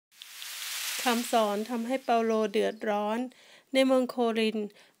คำสอนทำให้เปาโลเดือดร้อนในเมืองโครินธ์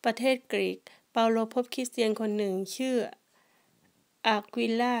ประเทศกรีกเปาโลพบคริสเตียนคนหนึ่งชื่ออาควิ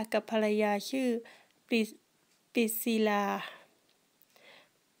ล่ากับภรรยาชื่อปริสซิลา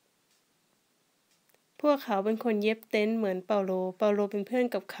พวกเขาเป็นคนเย็บเต็นท์เหมือนเปาโลเป็นเพื่อน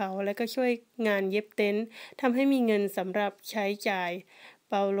กับเขาและก็ช่วยงานเย็บเต็นท์ทำให้มีเงินสำหรับใช้จ่าย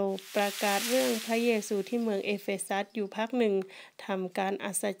เปาโลประกาศเรื่องพระเยซูที่เมืองเอเฟซัสอยู่พักหนึ่งทำการ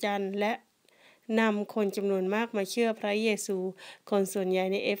อัศจรรย์และนำคนจำนวนมากมาเชื่อพระเยซูคนส่วนใหญ่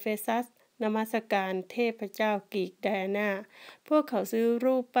ในเอเฟซัสนมัสการเทพเจ้ากรีกไดอาน่าพวกเขาซื้อ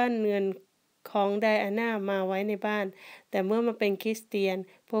รูปปั้นเงินของไดอาน่ามาไว้ในบ้านแต่เมื่อมาเป็นคริสเตียน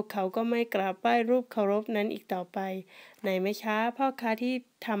พวกเขาก็ไม่กราบไหว้รูปเคารพนั้นอีกต่อไปในไม่ช้าพ่อค้าที่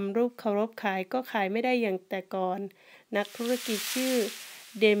ทำรูปเคารพขายก็ขายไม่ได้อย่างแต่ก่อนนักธุรกิจชื่อ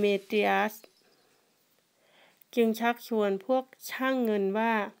เดเมเตรียสจึงชักชวนพวกช่างเงินว่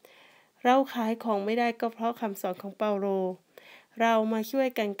าเราขายของไม่ได้ก็เพราะคำสอนของเปาโลเรามาช่วย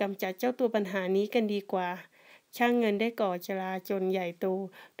กันกำจัดเจ้าตัวปัญหานี้กันดีกว่าช่างเงินได้ก่อจลาจลใหญ่โต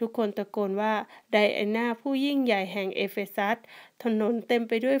ทุกคนตะโกนว่าไดอาน่าผู้ยิ่งใหญ่แห่งเอเฟซัสถนนเต็มไ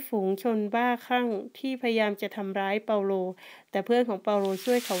ปด้วยฝูงชนบ้าคลั่งที่พยายามจะทำร้ายเปาโลแต่เพื่อนของเปาโล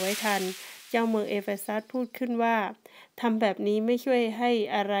ช่วยเขาไว้ทันเจ้าเมืองเอเฟซัสพูดขึ้นว่าทำแบบนี้ไม่ช่วยให้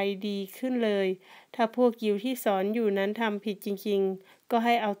อะไรดีขึ้นเลยถ้าพวกยิวที่สอนอยู่นั้นทำผิดจริงๆก็ใ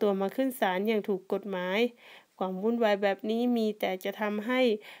ห้เอาตัวมาขึ้นศาลอย่างถูกกฎหมายความวุ่นวายแบบนี้มีแต่จะทำให้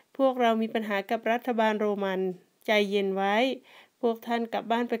พวกเรามีปัญหากับรัฐบาลโรมันใจเย็นไว้พวกท่านกลับ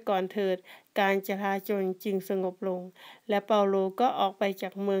บ้านไปก่อนเถิดการจลาจลจึงสงบลงและเปาโลก็ออกไปจา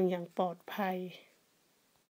กเมืองอย่างปลอดภัย